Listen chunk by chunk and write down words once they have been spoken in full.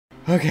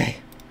Okay.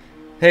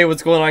 Hey,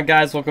 what's going on,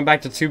 guys? Welcome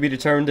back to Be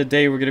Determined.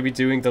 Today we're going to be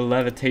doing the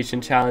levitation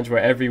challenge where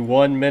every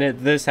 1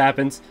 minute this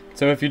happens.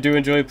 So if you do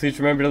enjoy, please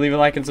remember to leave a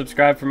like and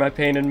subscribe for my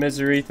pain and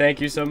misery. Thank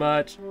you so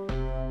much.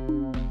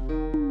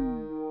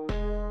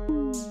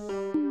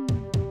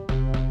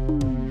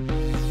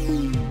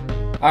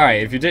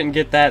 Alright, if you didn't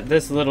get that,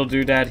 this little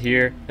doodad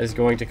here is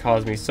going to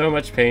cause me so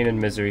much pain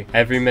and misery.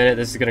 Every minute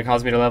this is going to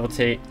cause me to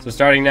levitate. So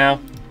starting now,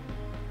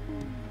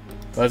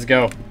 let's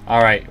go.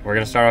 Alright, we're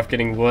going to start off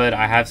getting wood.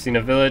 I have seen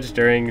a village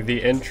during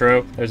the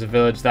intro. There's a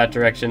village that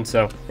direction,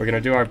 so we're going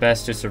to do our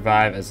best to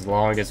survive as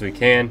long as we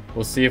can.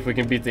 We'll see if we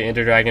can beat the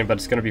Ender Dragon, but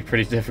it's going to be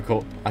pretty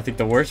difficult. I think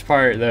the worst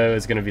part, though,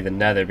 is going to be the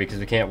nether, because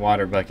we can't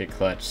water bucket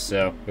clutch,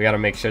 so we got to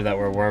make sure that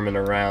we're worming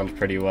around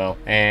pretty well.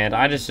 And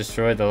I just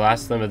destroyed the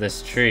last limb of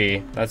this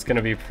tree. That's going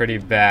to be pretty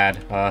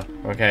bad.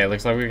 Okay, it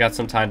looks like we've got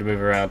some time to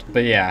move around.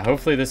 But yeah,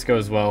 hopefully this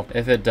goes well.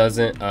 If it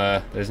doesn't,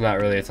 there's not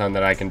really a ton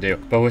that I can do.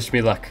 But wish me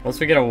luck. Once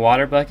we get a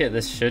water bucket,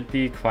 this should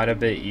be quite a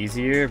bit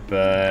easier,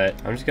 but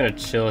I'm just gonna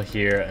chill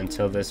here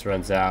until this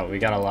runs out. We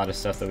got a lot of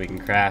stuff that we can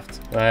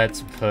craft.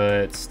 Let's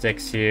put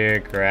sticks here,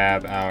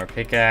 grab our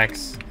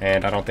pickaxe,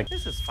 and I don't think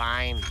this is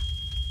fine.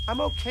 I'm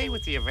okay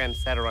with the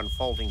events that are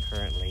unfolding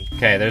currently.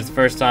 Okay, there's the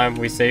first time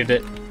we saved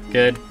it.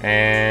 Good.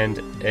 And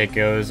it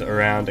goes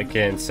around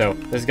again. So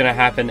this is gonna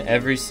happen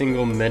every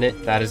single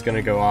minute. That is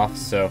gonna go off,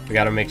 so we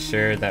gotta make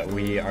sure that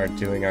we are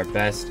doing our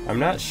best. I'm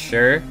not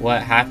sure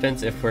what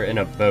happens if we're in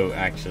a boat,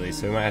 actually,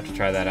 so we might have to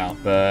try that out,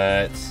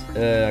 but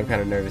I'm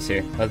kind of nervous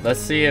here. Let's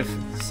see if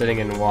sitting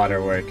in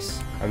water works.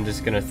 I'm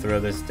just gonna throw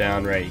this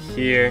down right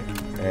here,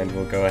 and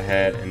we'll go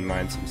ahead and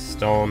mine some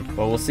stone.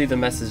 But we'll see the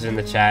message in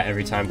the chat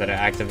every time that it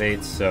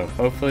activates, so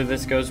hopefully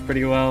this goes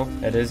pretty well.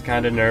 It is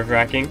kind of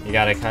nerve-wracking. You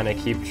gotta kind of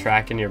keep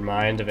track in your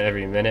mind of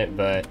every minute,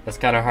 but that's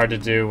kind of hard to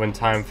do when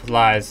time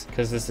flies,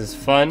 because this is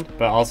fun,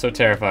 but also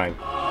terrifying.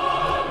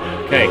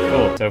 Okay,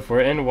 cool. So if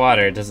we're in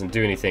water, it doesn't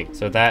do anything.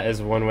 So that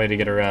is one way to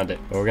get around it.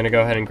 But we're gonna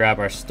go ahead and grab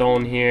our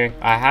stone here.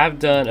 I have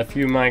done a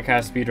few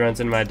Minecraft speedruns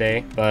in my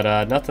day,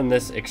 but nothing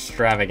this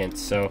extravagant.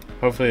 So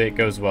hopefully it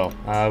goes well.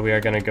 We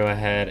are gonna go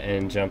ahead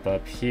and jump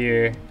up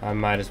here. I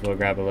might as well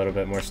grab a little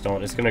bit more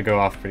stone. It's gonna go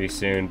off pretty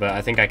soon, but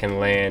I think I can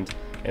land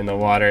in the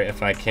water.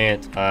 If I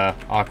can't,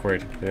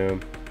 awkward.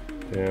 Boom,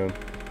 boom.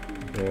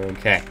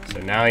 Okay, so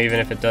now even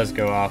if it does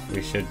go off,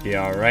 we should be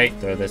all right.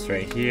 Throw this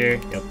right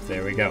here. Yep,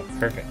 there we go.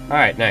 Perfect. All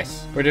right,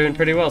 nice. We're doing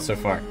pretty well so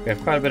far. We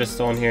have quite a bit of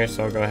stone here,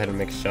 so I'll go ahead and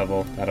make a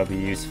shovel. That'll be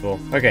useful.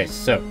 Okay,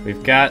 so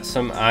we've got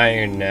some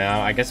iron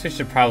now. I guess we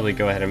should probably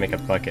go ahead and make a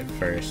bucket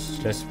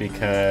first, just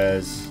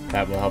because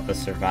that will help us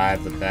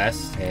survive the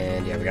best.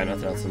 And yeah, we got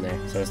nothing else in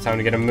there, so it's time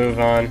to get a move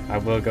on. I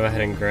will go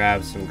ahead and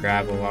grab some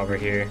gravel while we're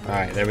here. All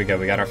right, there we go.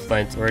 We got our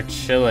flint. We're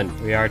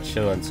chilling. We are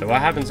chilling. So what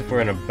happens if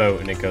we're in a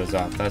boat and it goes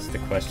off? That's the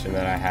question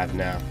that I have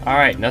now. All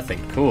right,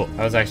 nothing. Cool.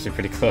 That was actually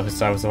pretty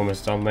close. I was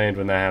almost on land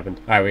when that happened.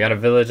 All right, we got a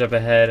village up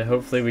ahead.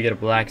 Hopefully we get a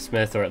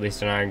blacksmith or at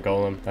least an iron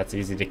golem. That's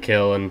easy to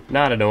kill and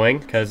not annoying,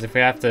 because if we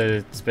have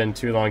to spend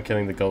too long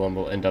killing the golem,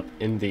 we'll end up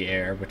in the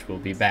air, which will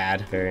be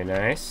bad. Very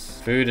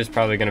nice. Food is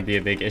probably going to be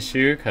a big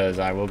issue, because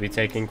I will be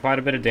taking quite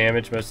a bit of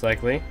damage most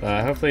likely.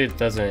 Hopefully it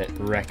doesn't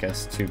wreck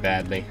us too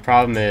badly.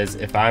 Problem is,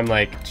 if I'm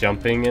like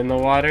jumping in the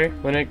water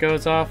when it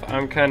goes off,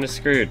 I'm kind of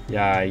screwed.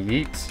 Yeah,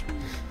 yeet.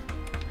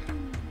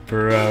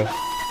 Bro.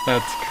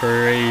 That's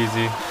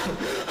crazy.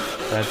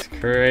 That's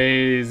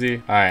crazy.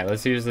 All right,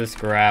 let's use this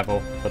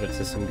gravel, put it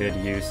to some good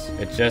use.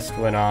 It just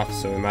went off,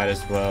 so we might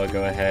as well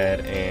go ahead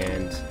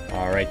and...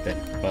 All right then.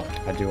 Well,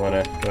 I do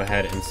want to go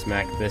ahead and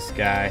smack this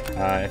guy.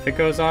 If it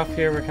goes off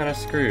here, we're kind of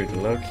screwed,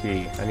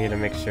 low-key. I need to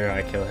make sure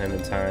I kill him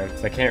in time.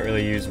 So I can't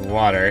really use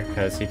water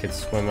because he could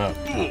swim up.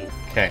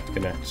 Okay,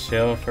 gonna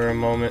chill for a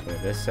moment. Clear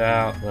this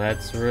out.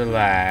 Let's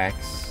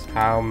relax.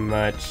 How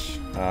much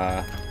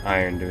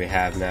iron do we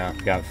have now?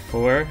 We got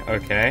 4.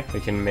 Okay, we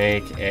can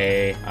make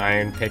a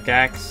iron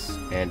pickaxe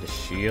and a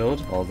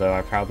shield, although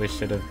I probably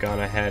should have gone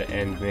ahead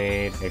and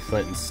made a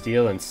flint and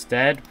steel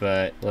instead,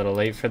 but a little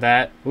late for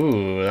that.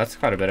 Ooh, that's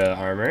quite a bit of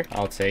armor.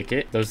 I'll take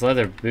it. Those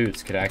leather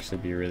boots could actually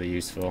be really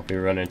useful if we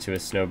run into a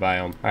snow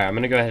biome. All right, I'm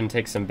gonna go ahead and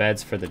take some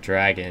beds for the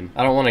dragon.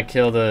 I don't want to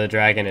kill the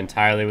dragon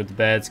entirely with the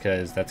beds,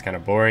 because that's kind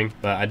of boring,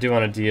 but I do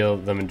want to deal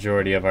the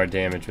majority of our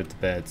damage with the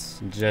beds,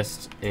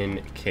 just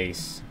in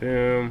case.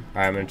 Boom.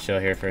 All right, I'm gonna chill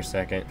here for a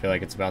second. I feel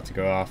like it's about to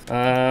go off.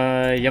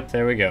 Yep,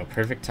 there we go.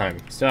 Perfect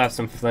timing. Still have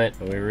some flint,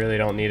 but we really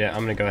don't need it. I'm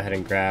gonna go ahead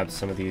and grab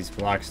some of these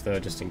blocks though,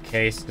 just in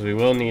case, because we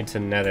will need to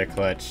nether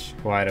clutch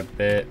quite a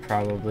bit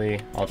probably.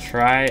 I'll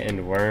try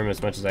and worm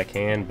as much as I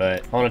can,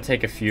 but I want to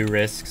take a few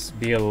risks,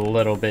 be a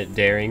little bit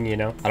daring, you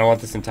know. I don't want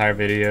this entire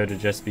video to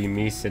just be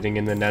me sitting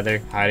in the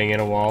nether, hiding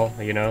in a wall,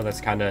 you know. That's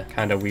kind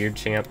of weird,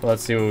 champ.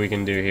 Let's see what we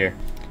can do here.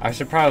 I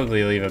should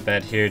probably leave a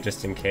bed here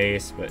just in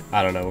case, but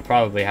I don't know. We'll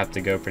probably have to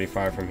go pretty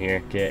far from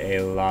here. Get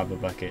a lava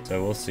bucket,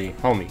 so we'll see.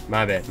 Homie,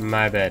 my bed,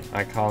 my bed.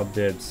 I called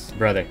dibs.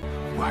 Brother.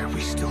 Why are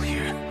we still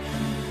here?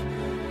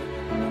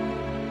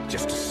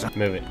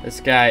 Move it. This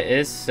guy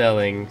is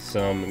selling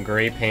some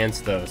gray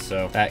pants though,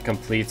 so that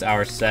completes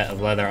our set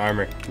of leather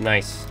armor.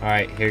 Nice. All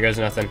right, here goes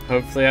nothing.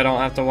 Hopefully I don't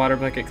have to water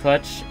bucket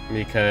clutch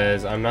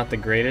because I'm not the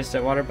greatest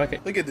at water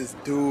bucket. Look at this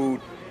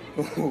dude.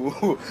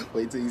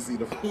 Wait till you see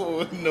the.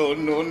 Oh,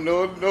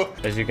 no.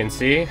 As you can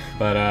see,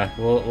 but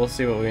we'll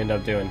see what we end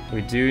up doing.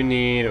 We do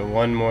need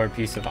one more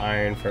piece of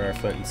iron for our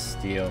flint and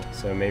steel,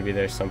 so maybe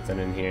there's something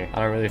in here.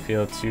 I don't really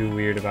feel too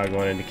weird about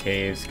going into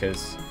caves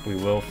because we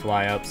will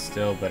fly up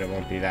still, but it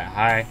won't be that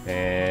high.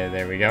 And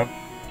there we go.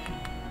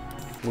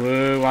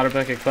 Woo, water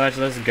bucket clutch,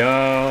 let's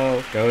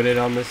go.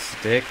 Goated on the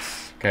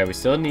sticks. Okay, we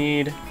still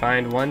need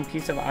find one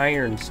piece of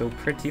iron, so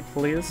pretty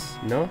please.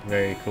 No,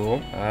 very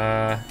cool.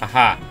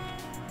 Aha.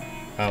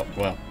 Oh,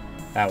 well,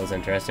 that was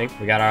interesting.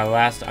 We got our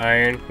last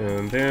iron.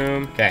 Boom,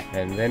 boom. Okay,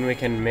 and then we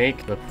can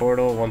make the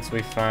portal once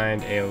we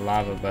find a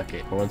lava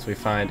bucket. Or once we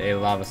find a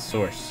lava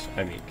source.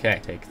 I mean,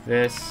 okay. Take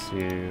this,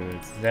 do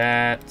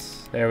that.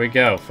 There we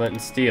go. Flint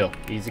and steel.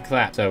 Easy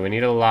clap. So we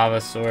need a lava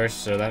source,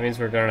 so that means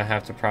we're going to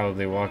have to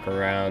probably walk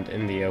around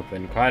in the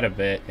open quite a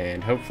bit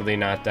and hopefully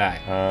not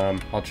die.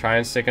 I'll try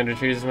and stick under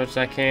trees as much as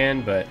I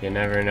can, but you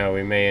never know.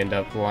 We may end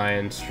up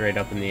flying straight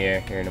up in the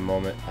air here in a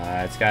moment.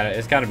 It's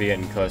gotta be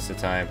getting close to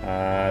time.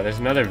 There's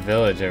another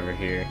village over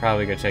here.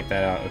 Probably go check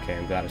that out. Okay,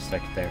 I'm glad I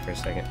stuck it there for a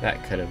second.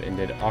 That could have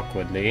ended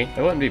awkwardly.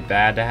 It wouldn't be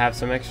bad to have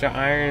some extra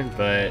iron,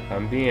 but if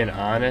I'm being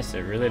honest,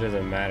 it really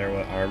doesn't matter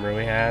what armor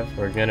we have.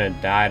 We're gonna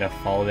die to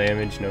fall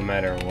damage no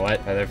matter what.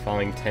 Feather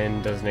falling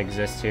 10 doesn't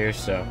exist here,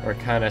 so we're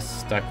kind of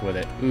stuck with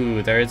it.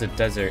 Ooh, there is a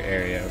desert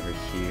area over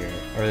here.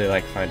 I really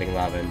like finding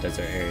lava in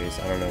desert areas.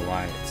 I don't know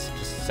why. It's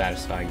just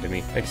satisfying to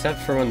me. Except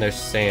for when there's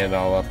sand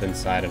all up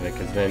inside of it,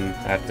 because then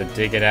I have to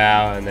dig it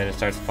out and then it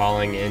starts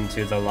falling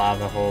into the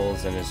lava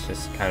holes and it's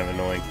just kind of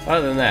annoying.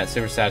 Other than that,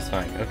 super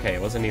satisfying. Okay,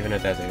 it wasn't even a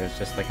desert. It was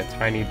just like a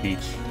tiny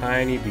beach.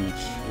 Tiny beach.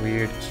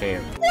 Weird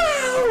champ.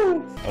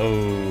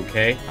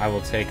 Okay, I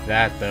will take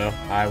that though.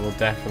 I will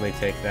definitely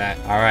take that.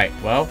 Alright,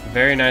 well,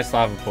 very nice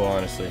lava pool,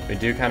 honestly. We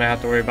do kind of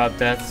have to worry about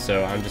death,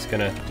 so I'm just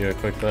gonna do a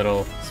quick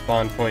little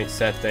spawn point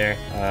set there.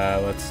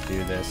 Let's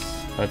do this.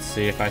 Let's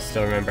see if I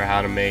still remember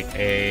how to make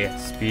a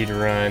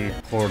speedrun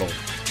portal.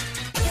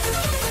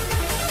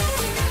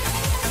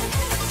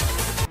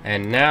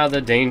 And now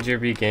the danger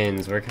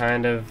begins. We're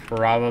kind of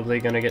probably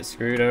gonna get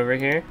screwed over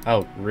here.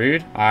 Oh,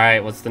 rude?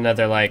 Alright, what's the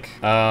nether like?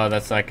 Oh,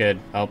 that's not good.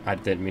 Oh, I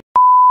didn't mean.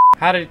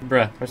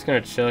 Bruh, I'm just gonna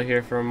chill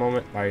here for a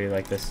moment. Why are you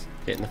like this?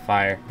 Get in the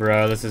fire.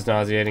 Bro, this is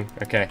nauseating.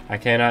 Okay, I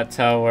cannot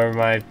tell where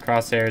my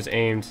crosshair is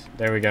aimed.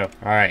 There we go.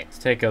 Alright, let's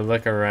take a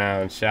look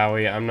around, shall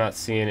we? I'm not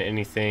seeing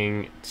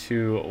anything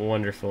too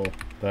wonderful,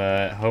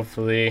 but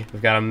hopefully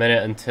we've got a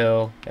minute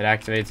until it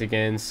activates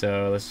again,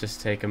 so let's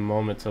just take a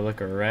moment to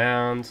look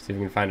around, see if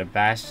we can find a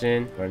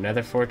bastion or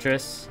another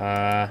fortress. If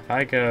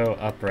I go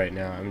up right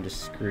now, I'm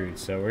just screwed,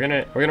 so we're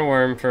gonna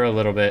worm for a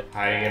little bit.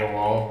 Hiding in a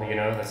wall, you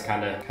know, that's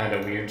kind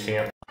of weird,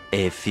 champ.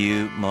 A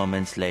few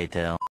moments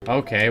later.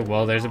 Okay,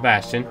 well, there's a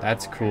bastion.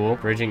 That's cool.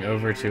 Bridging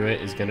over to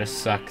it is gonna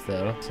suck,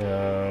 though.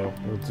 So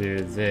we'll do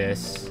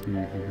this.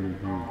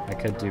 I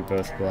could do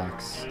both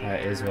blocks.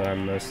 That is what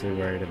I'm mostly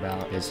worried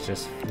about, is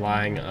just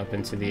flying up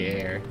into the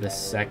air the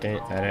second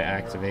that it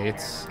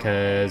activates,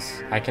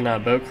 because I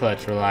cannot boat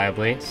clutch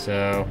reliably,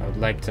 so I would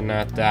like to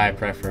not die,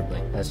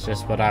 preferably. That's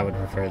just what I would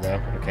prefer,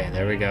 though. Okay,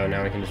 there we go.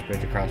 Now we can just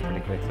bridge across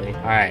pretty quickly.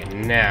 All right,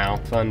 now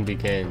fun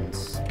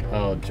begins.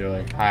 Oh,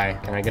 joy. Hi,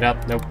 can I get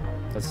up? Nope.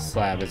 That's a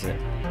slab, isn't it?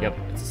 Yep,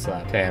 it's a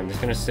slab. Okay, I'm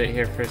just gonna sit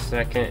here for a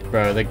second.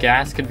 Bro, the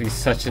gas could be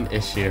such an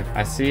issue.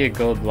 I see a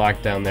gold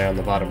block down there on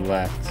the bottom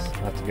left.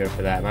 I'll have to go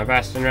for that. My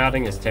bastion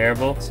routing is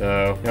terrible,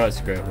 so you know what,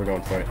 screw it. We're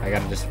going for it. I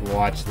gotta just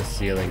watch the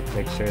ceiling.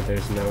 Make sure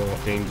there's no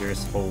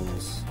dangerous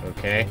holes.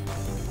 Okay.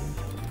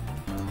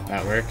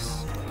 That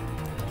works.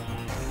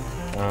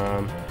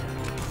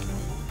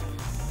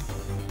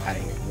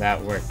 That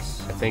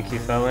works. I think he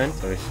fell in,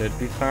 so he should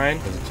be fine.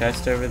 There's a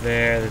chest over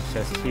there. There's a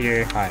chest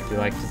here. Hi, do you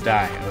like to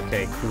die?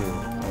 Okay, cool.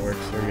 That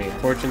works for me.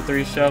 Fortune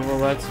 3 shovel,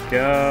 let's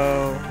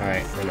go.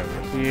 Alright, run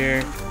over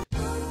here.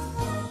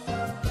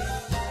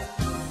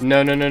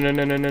 No.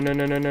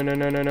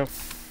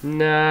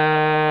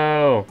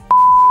 No.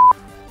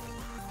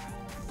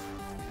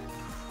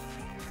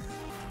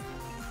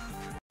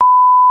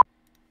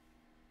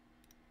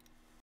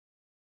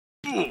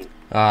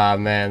 Ah,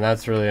 man,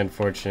 that's really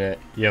unfortunate.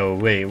 Yo,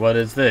 wait, what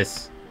is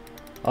this?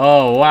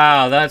 Oh,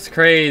 wow, that's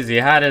crazy.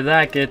 How did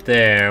that get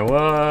there?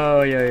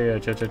 Whoa, yo,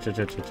 chill.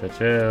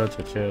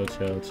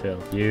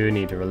 You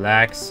need to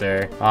relax,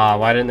 sir. Ah,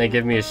 why didn't they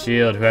give me a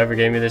shield? Whoever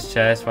gave me this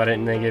chest, why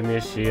didn't they give me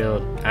a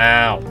shield?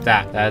 Ow,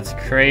 that's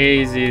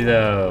crazy,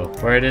 though.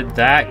 Where did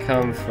that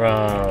come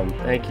from?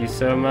 Thank you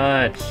so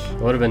much.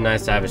 It would have been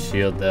nice to have a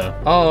shield, though.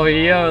 Oh,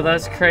 yo,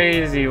 that's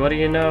crazy. What do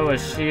you know? A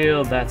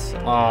shield. That's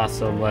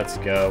awesome. Let's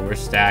go. We're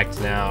stacked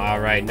now.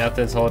 All right,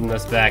 nothing's holding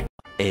us back.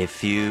 A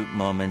few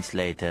moments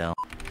later.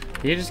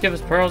 Can you just give us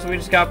pearls? We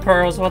just got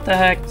pearls. What the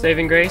heck?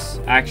 Saving grace?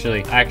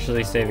 Actually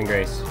saving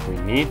grace. If we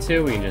need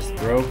to, we can just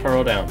throw a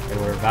pearl down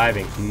and we're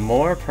vibing.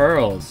 More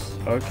pearls.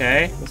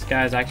 Okay. This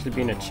guy's actually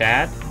being a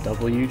Chad.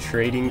 W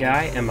trading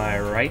guy. Am I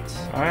right?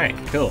 All right,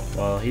 cool.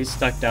 Well, he's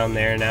stuck down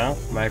there now.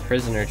 My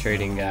prisoner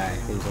trading guy.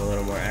 He's a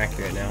little more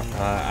accurate now.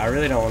 I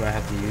really don't want to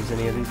have to use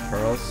any of these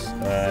pearls,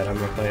 but I'm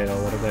gonna play it a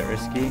little bit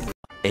risky.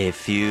 A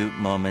few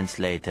moments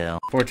later.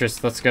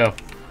 Fortress, let's go.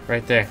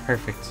 Right there,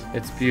 perfect.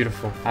 It's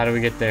beautiful. How do we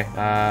get there?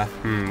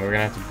 We're gonna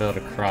have to build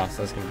a cross.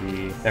 That's gonna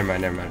be... Never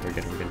mind, we're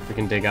good. We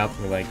can dig up.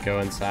 We like go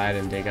inside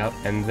and dig up.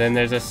 And then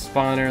there's a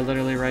spawner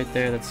literally right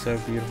there. That's so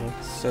beautiful.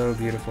 So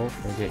beautiful.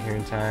 We'll get here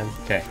in time.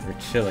 Okay, we're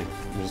chilling.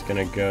 I'm just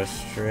gonna go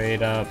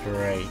straight up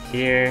right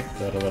here.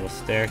 Build a little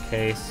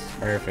staircase.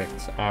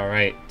 Perfect. All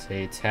right,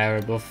 a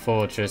terrible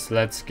fortress.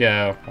 Let's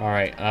go. All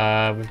right,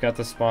 we've got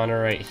the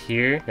spawner right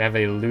here. We have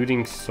a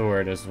looting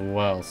sword as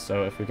well.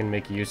 So if we can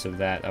make use of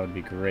that, that would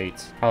be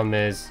great. Problem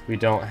is, we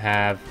don't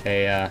have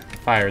a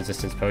fire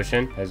resistance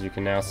potion, as you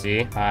can now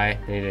see. I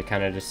need to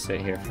kind of just sit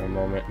here for a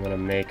moment. I'm gonna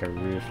make a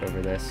roof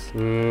over this.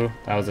 Ooh,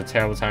 that was a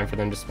terrible time for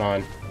them to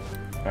spawn.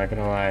 Not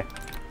gonna lie.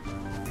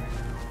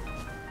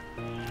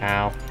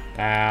 Ow.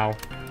 Ow.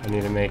 I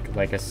need to make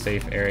like a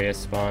safe area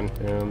spawn.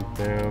 Boom,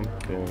 boom,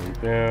 boom,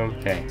 boom.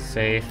 Okay,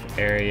 safe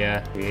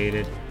area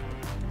created.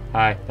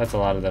 Hi, that's a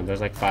lot of them.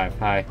 There's like 5.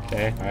 Hi.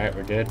 Okay, all right,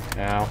 we're good.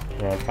 Ow,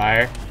 we're on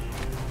fire.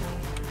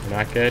 We're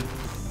not good.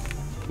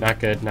 Not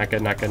good, not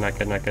good, not good, not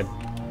good, not good.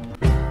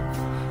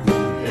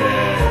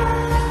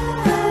 Yeah.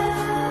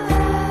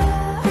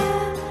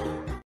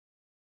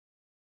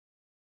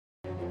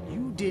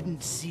 You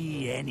didn't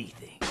see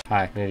anything.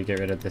 Hi, I need to get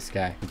rid of this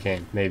guy. You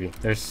can, maybe.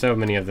 There's so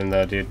many of them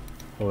though, dude.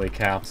 Holy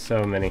cow,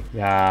 so many.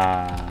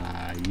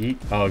 Yeah, yeet.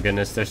 Oh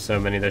goodness, there's so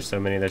many, there's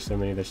so many, there's so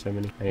many, there's so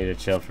many. I need to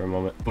chill for a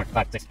moment.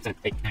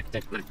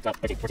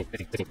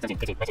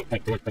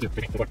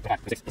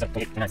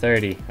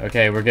 30.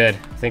 Okay, we're good.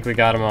 I think we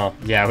got them all.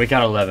 Yeah, we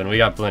got 11. We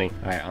got plenty.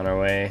 All right, on our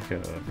way. Go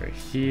over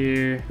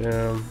here.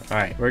 Boom. All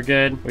right, we're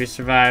good. We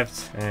survived.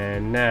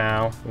 And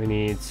now we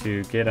need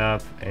to get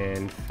up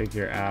and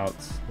figure out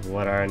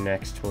what our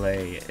next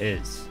play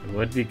is. It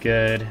would be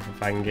good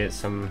if I can get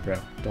some... Bro,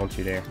 don't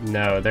you dare.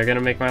 No, they're gonna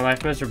make my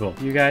life miserable.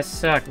 You guys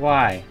suck.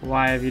 Why?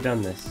 Why have you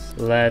done this?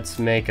 Let's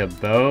make a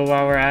bow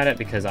while we're at it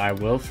because I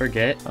will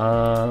forget.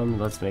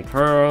 Let's make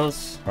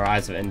pearls. Or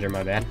eyes of Ender,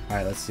 my bad. All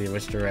right, let's see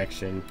which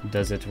direction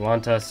does it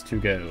want us to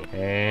go.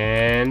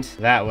 And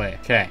that way.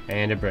 Okay,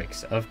 and it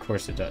breaks. Of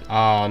course it does.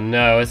 Oh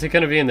no, is it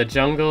gonna be in the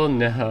jungle?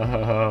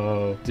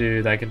 No.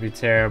 Dude, that could be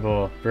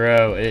terrible.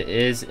 Bro, it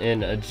is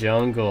in a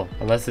jungle.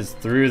 Unless it's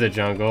through the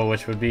jungle,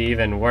 which would be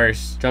even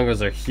worse.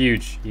 Jungles are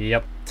huge.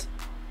 Yep.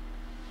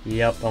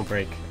 Yep, don't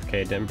break.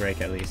 Okay, it didn't break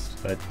at least.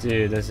 But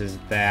dude, this is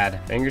bad.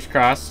 Fingers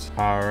crossed.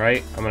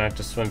 Alright, I'm gonna have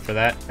to swim for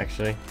that,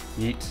 actually.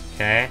 Yeet.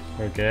 Okay,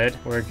 we're good.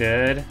 We're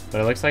good.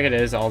 But it looks like it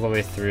is all the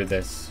way through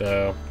this.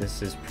 So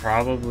this is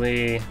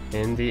probably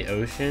in the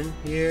ocean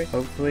here.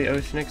 Hopefully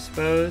ocean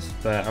exposed.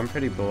 But I'm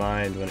pretty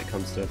blind when it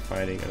comes to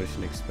finding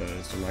ocean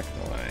exposed. I'm not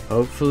gonna lie.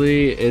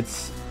 Hopefully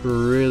it's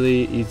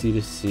really easy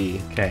to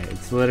see. Okay,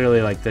 it's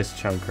literally like this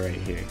chunk right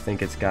here. I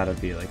think it's gotta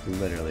be like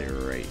literally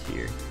right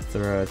here.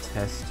 Throw a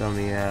test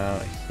dummy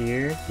out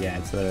here. Yeah,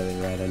 it's literally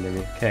right under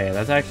me. Okay,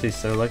 that's actually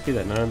so lucky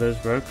that none of those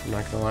broke. I'm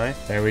not gonna lie.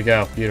 There we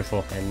go.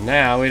 Beautiful. And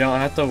now we don't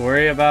have to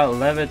worry about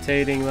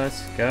levitating.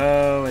 Let's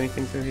go.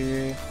 Anything through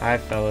here? Hi,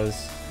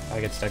 fellas.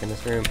 I get stuck in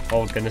this room.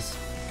 Oh, goodness.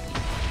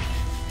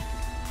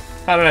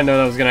 How did I know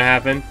that was gonna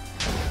happen?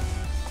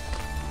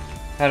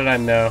 How did I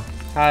know?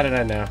 How did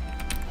I know?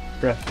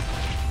 Bruh.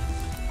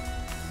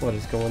 What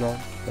is going on?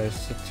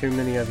 There's too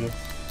many of you.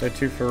 They're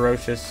too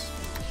ferocious.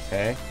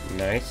 Okay,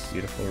 nice,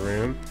 beautiful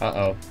room.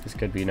 Uh-oh, this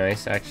could be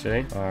nice,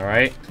 actually. All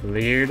right,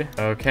 cleared.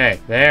 Okay,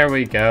 there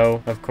we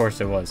go. Of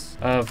course it was.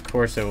 Of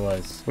course it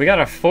was. We got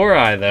a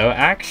 4-eye, though.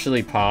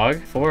 Actually,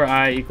 Pog.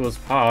 4-eye equals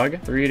Pog.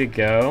 3 to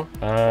go.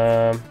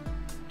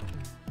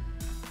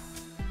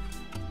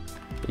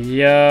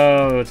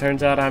 Yo,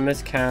 turns out I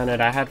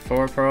miscounted. I had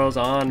 4 pearls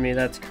on me.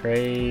 That's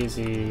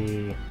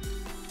crazy.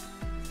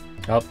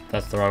 Oh,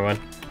 that's the wrong one.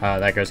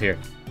 That goes here.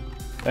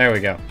 There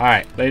we go.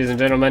 Alright, ladies and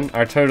gentlemen,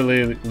 our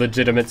totally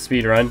legitimate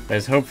speedrun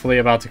is hopefully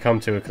about to come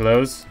to a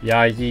close.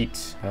 Yeah,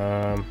 yeet.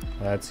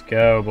 Let's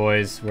go,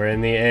 boys. We're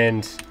in the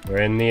end.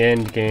 We're in the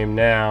end game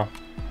now.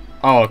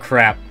 Oh,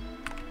 crap.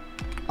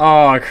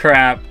 Oh,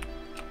 crap.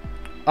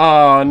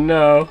 Oh,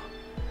 no.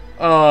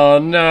 Oh,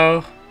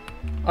 no.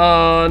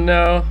 Oh,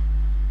 no.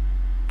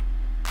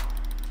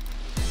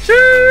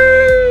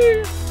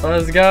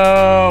 Let's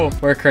go.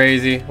 We're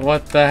crazy.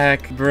 What the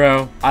heck,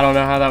 bro? I don't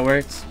know how that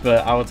works,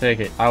 but I will take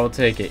it. I will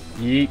take it.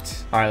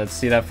 Yeet. All right, let's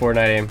see that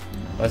Fortnite aim.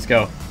 Let's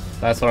go.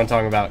 That's what I'm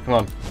talking about. Come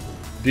on.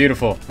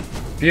 Beautiful.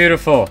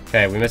 Beautiful.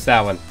 Okay, we missed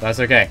that one. That's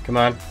okay. Come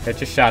on.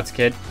 Hit your shots,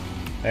 kid.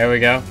 There we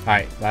go. All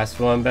right, last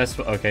one, best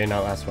one. Okay,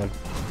 not last one.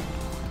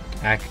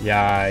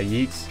 Yeah,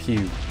 yeet.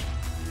 Pew.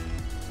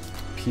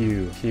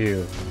 Pew.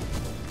 Pew.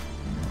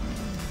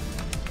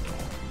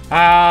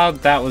 Ah,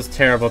 that was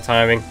terrible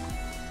timing.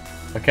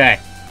 Okay.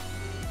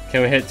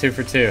 Can we hit 2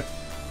 for 2?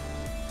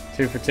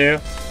 2 for 2?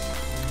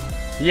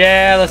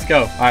 Yeah, let's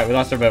go. All right, we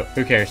lost our boat.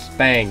 Who cares?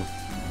 Bang.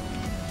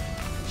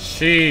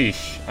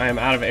 Sheesh. I am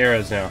out of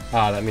arrows now.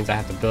 Ah, that means I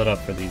have to build up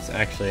for these.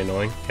 Actually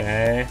annoying.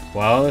 Okay.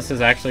 Well, this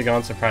has actually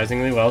gone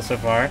surprisingly well so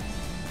far.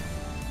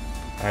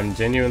 I'm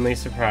genuinely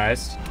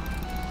surprised.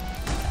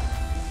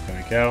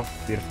 There we go.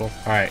 Beautiful.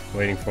 All right,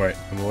 waiting for it.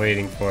 I'm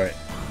waiting for it.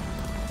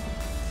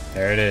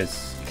 There it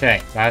is.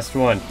 Okay, last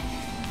one.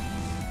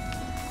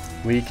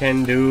 We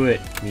can do it.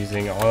 I'm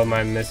using all of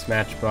my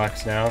mismatch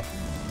blocks now.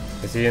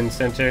 Is he in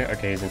center?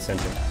 Okay, he's in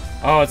center.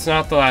 Oh, it's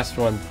not the last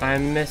one. I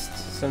missed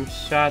some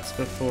shots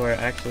before.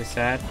 Actually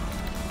sad.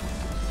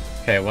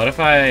 Okay, what if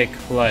I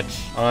clutch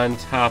on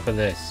top of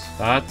this?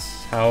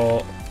 Thoughts?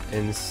 How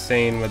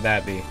insane would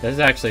that be? This is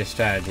actually a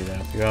strategy though.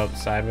 You go up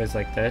sideways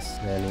like this.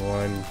 And then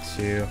 1,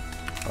 2,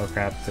 oh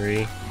crap,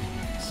 3.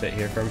 Sit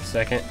here for a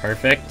second.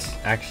 Perfect.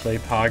 Actually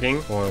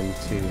pogging. 1,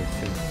 2,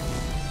 3.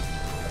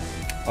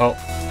 Oh,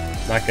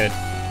 not good.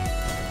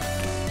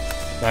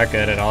 Not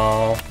good at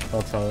all.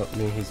 Don't tell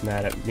me he's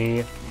mad at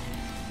me.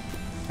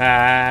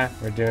 Ah,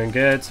 we're doing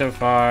good so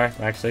far.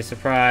 I'm actually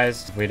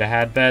surprised. If we'd have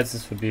had beds,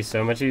 this would be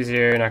so much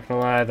easier. Not gonna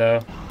lie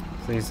though.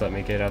 Please let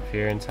me get up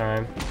here in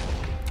time.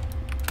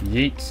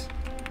 Yeet.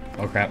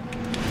 Oh crap.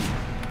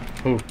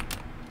 Ooh.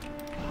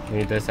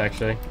 Need this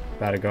actually.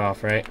 About to go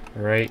off, right?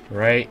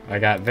 Right. I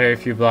got very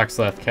few blocks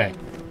left. Okay.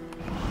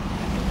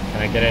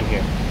 Can I get in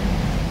here?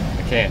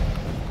 I can't.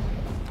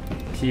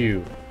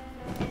 Pew.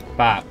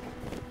 Bop.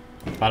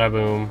 Bada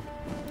boom.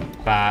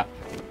 Bop.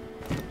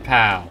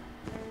 Pow.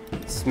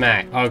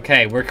 Smack.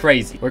 Okay, we're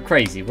crazy. We're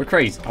crazy. We're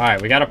crazy.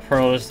 Alright, we got a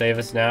pearl to save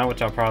us now,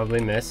 which I'll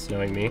probably miss,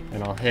 knowing me.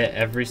 And I'll hit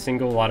every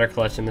single water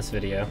clutch in this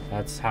video.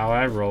 That's how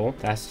I roll.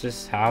 That's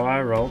just how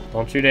I roll.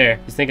 Don't you dare.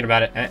 He's thinking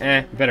about it.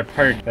 You better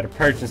perch. Better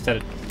perch instead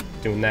of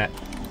doing that.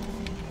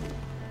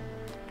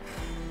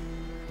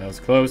 That was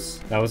close.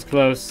 That was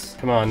close.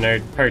 Come on,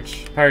 nerd.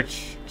 Perch.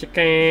 Perch.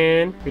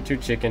 Chicken. You're too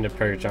chicken to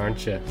perch,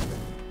 aren't you?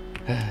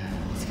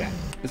 This guy.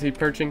 Is he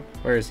perching?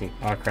 Where is he?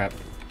 Oh, crap.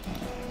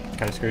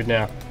 Kind of screwed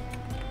now.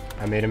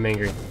 I made him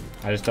angry.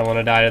 I just don't want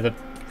to die to the...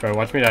 Bro,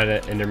 watch me die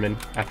to Enderman.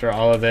 After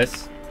all of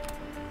this.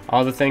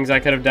 All the things I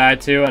could have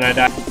died to, and I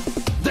died...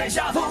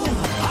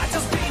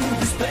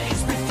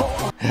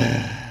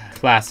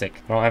 Classic.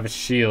 I don't have a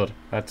shield.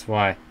 That's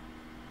why.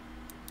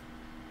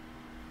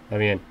 Let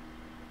me in.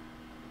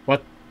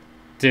 What?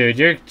 Dude,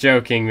 you're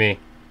joking me.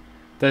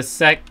 The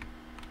sec...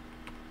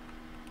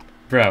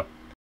 Bro.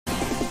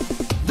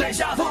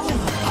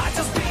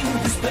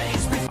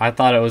 I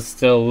thought it was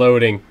still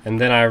loading, and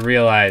then I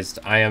realized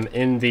I am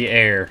in the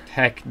air.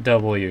 Heck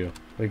W.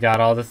 We got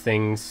all the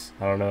things.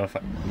 I don't know if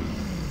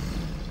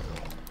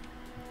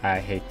I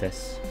hate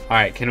this.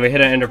 Alright, can we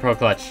hit an Ender Pearl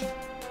clutch?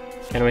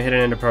 Can we hit an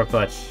Ender Pearl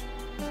clutch?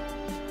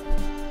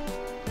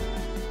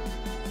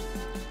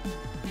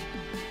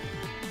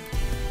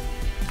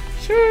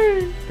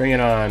 Sure. Bring it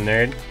on,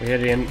 nerd. We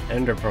hit an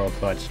Ender Pearl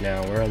clutch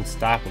now. We're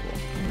unstoppable.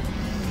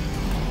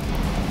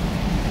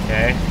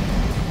 Okay.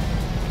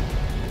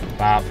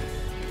 Bop.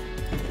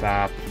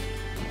 Bop.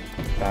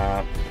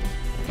 Bop.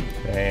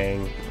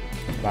 Bang.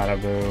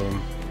 Bada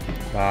boom.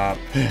 Bop.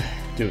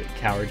 Do it,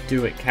 coward.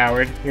 Do it,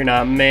 coward. You're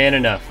not man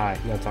enough. Hi,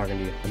 I'm not talking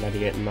to you. I'm about to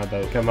get in my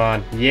boat. Come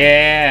on.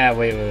 Yeah.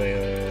 Wait.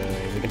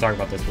 We can talk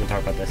about this. We can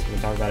talk about this. We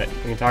can talk about it.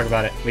 We can talk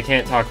about it. We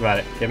can't talk about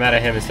it. Get mad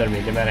at him instead of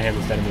me. Get mad at him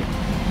instead of me.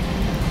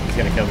 He's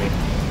gonna kill me.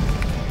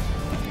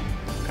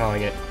 I'm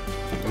calling it.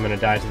 I'm gonna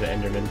die to the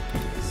Enderman.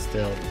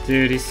 Still.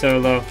 Dude, he's so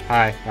low.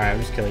 Hi. Alright, I'm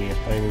just killing you.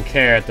 I don't even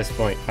care at this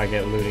point if I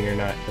get looting or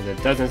not, because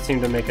it doesn't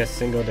seem to make a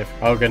single difference.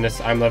 Oh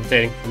goodness, I'm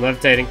levitating. I'm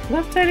levitating.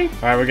 Levitating.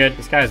 Alright, we're good.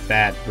 This guy's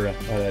bad, bruh.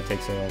 Oh, that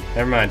takes so long.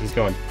 Never mind, he's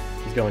going.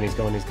 He's going.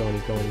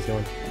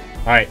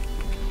 Alright.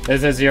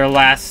 This is your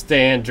last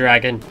stand,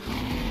 dragon.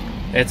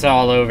 It's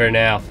all over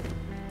now.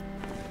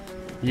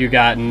 You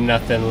got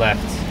nothing left.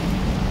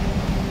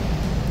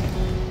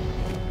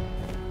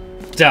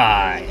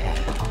 Die.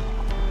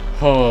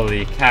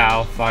 Holy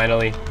cow,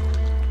 finally.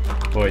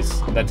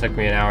 Boys, that took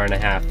me an hour and a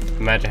half.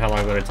 Imagine how long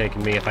it would have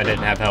taken me if I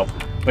didn't have help.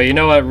 But you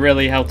know what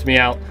really helped me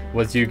out?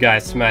 Was you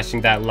guys smashing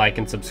that like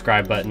and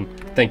subscribe button.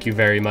 Thank you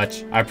very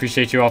much. I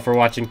appreciate you all for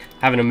watching.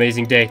 Have an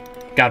amazing day.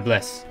 God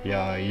bless.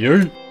 Yeah.